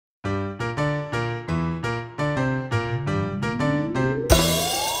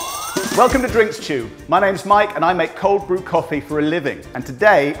Welcome to Drinks Tube. My name's Mike and I make cold brew coffee for a living. And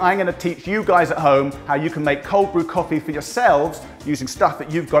today I'm going to teach you guys at home how you can make cold brew coffee for yourselves using stuff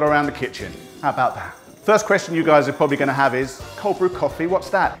that you've got around the kitchen. How about that? First question you guys are probably going to have is, cold brew coffee, what's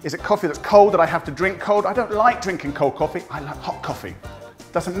that? Is it coffee that's cold that I have to drink cold? I don't like drinking cold coffee, I like hot coffee.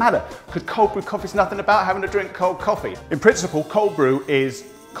 Doesn't matter, because cold brew coffee is nothing about having to drink cold coffee. In principle, cold brew is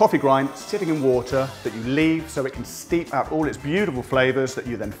coffee grind sitting in water that you leave so it can steep out all its beautiful flavours that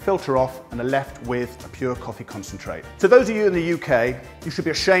you then filter off and are left with a pure coffee concentrate. To those of you in the UK, you should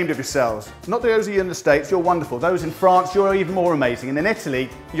be ashamed of yourselves. Not those of you in the States, you're wonderful. Those in France, you're even more amazing. And in Italy,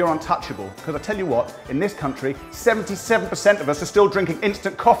 you're untouchable. Because I tell you what, in this country, 77% of us are still drinking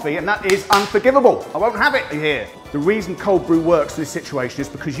instant coffee, and that is unforgivable. I won't have it here. The reason cold brew works in this situation is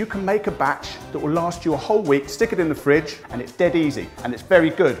because you can make a batch that will last you a whole week, stick it in the fridge, and it's dead easy, and it's very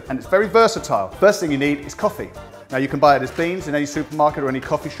good, and it's very versatile. First thing you need is coffee. Now you can buy it as beans in any supermarket or any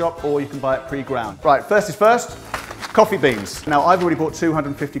coffee shop, or you can buy it pre-ground. Right, first is first, coffee beans. Now I've already bought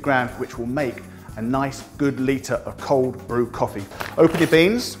 250 grams, which will make a nice, good litre of cold brew coffee. Open your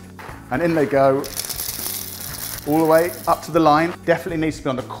beans, and in they go, all the way up to the line. Definitely needs to be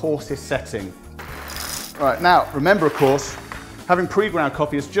on the coarsest setting. Right, now, remember of course, having pre-ground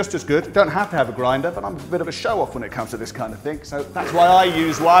coffee is just as good. You don't have to have a grinder, but I'm a bit of a show-off when it comes to this kind of thing, so that's why I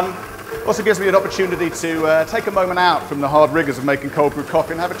use one. Also gives me an opportunity to take a moment out from the hard rigours of making cold brew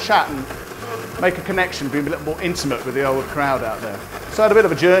coffee and have a chat and make a connection, be a little more intimate with the old crowd out there. So I had a bit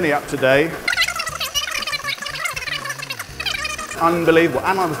of a journey up today. Unbelievable,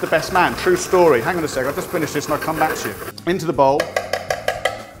 and I was the best man, true story. Hang on a second, I'll just finish this and I'll come back to you. Into the bowl.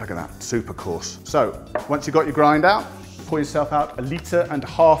 Look at that, super coarse. So, once you've got your grind out, pour yourself out 1.5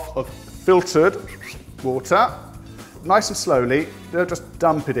 litres of filtered water. Nice and slowly, don't just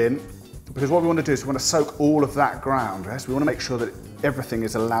dump it in, because what we want to do is we want to soak all of that ground. Yes? We want to make sure that everything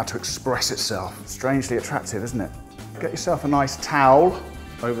is allowed to express itself. Strangely attractive, isn't it? Get yourself a nice towel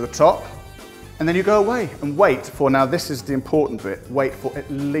over the top, and then you go away and wait for, now this is the important bit, wait for at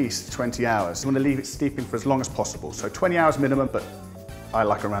least 20 hours. You want to leave it steeping for as long as possible. So 20 hours minimum, but I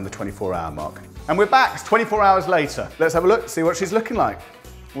like around the 24-hour mark. And we're back, it's 24 hours later. Let's have a look, see what she's looking like.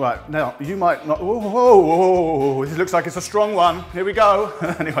 Right, now, you might not, whoa, this looks like it's a strong one. Here we go.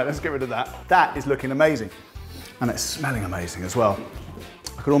 Anyway, let's get rid of that. That is looking amazing. And it's smelling amazing as well.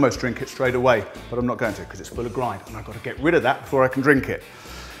 I could almost drink it straight away, but I'm not going to because it's full of grind and I've got to get rid of that before I can drink it.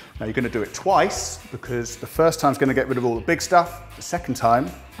 Now you're going to do it twice because the first time is going to get rid of all the big stuff. The second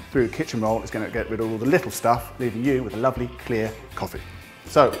time, through the kitchen roll, is going to get rid of all the little stuff, leaving you with a lovely, clear coffee.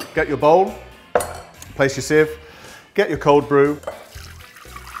 So, get your bowl, place your sieve, get your cold brew,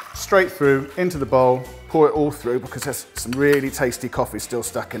 straight through into the bowl, pour it all through because there's some really tasty coffee still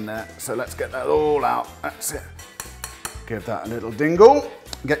stuck in there. So let's get that all out, that's it. Give that a little dingle.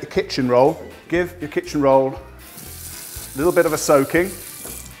 Get your kitchen roll, give your kitchen roll a little bit of a soaking.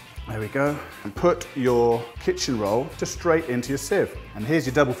 There we go. And put your kitchen roll just straight into your sieve. And here's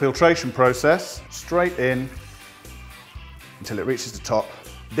your double filtration process, straight in until it reaches the top.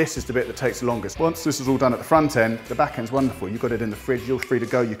 This is the bit that takes the longest. Once this is all done at the front end, the back end's wonderful. You've got it in the fridge, you're free to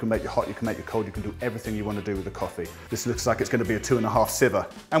go. You can make your hot, you can make your cold, you can do everything you want to do with the coffee. This looks like it's going to be a 2.5 sieve.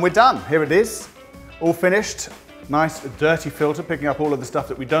 And we're done. Here it is, all finished. Nice dirty filter, picking up all of the stuff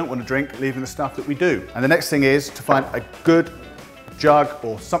that we don't want to drink, leaving the stuff that we do. And the next thing is to find a good jug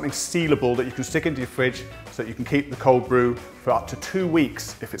or something sealable that you can stick into your fridge so that you can keep the cold brew for up to 2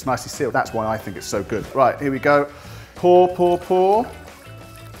 weeks if it's nicely sealed. That's why I think it's so good. Right, here we go. Pour, pour, pour.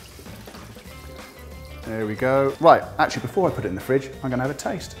 There we go. Right, actually before I put it in the fridge, I'm going to have a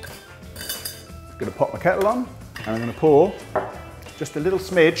taste. I'm going to pop my kettle on and I'm going to pour just a little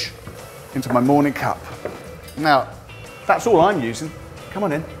smidge into my morning cup. Now, that's all I'm using. Come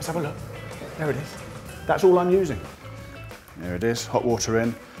on in, let's have a look. There it is. That's all I'm using. There it is, hot water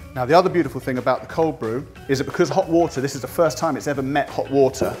in. Now the other beautiful thing about the cold brew is that because hot water, this is the first time it's ever met hot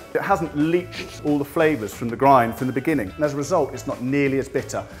water, it hasn't leached all the flavours from the grind from the beginning. And as a result, it's not nearly as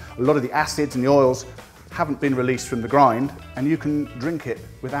bitter. A lot of the acids and the oils haven't been released from the grind, and you can drink it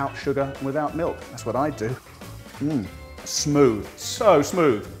without sugar and without milk. That's what I do. Smooth, so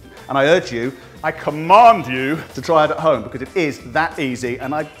smooth. And I urge you, I command you to try it at home because it is that easy,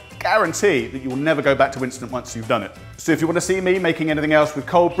 and I guarantee that you will never go back to instant once you've done it. So if you want to see me making anything else with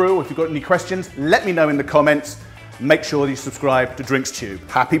cold brew, or if you've got any questions, let me know in the comments. Make sure you subscribe to Drinks Tube.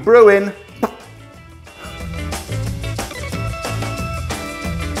 Happy brewing!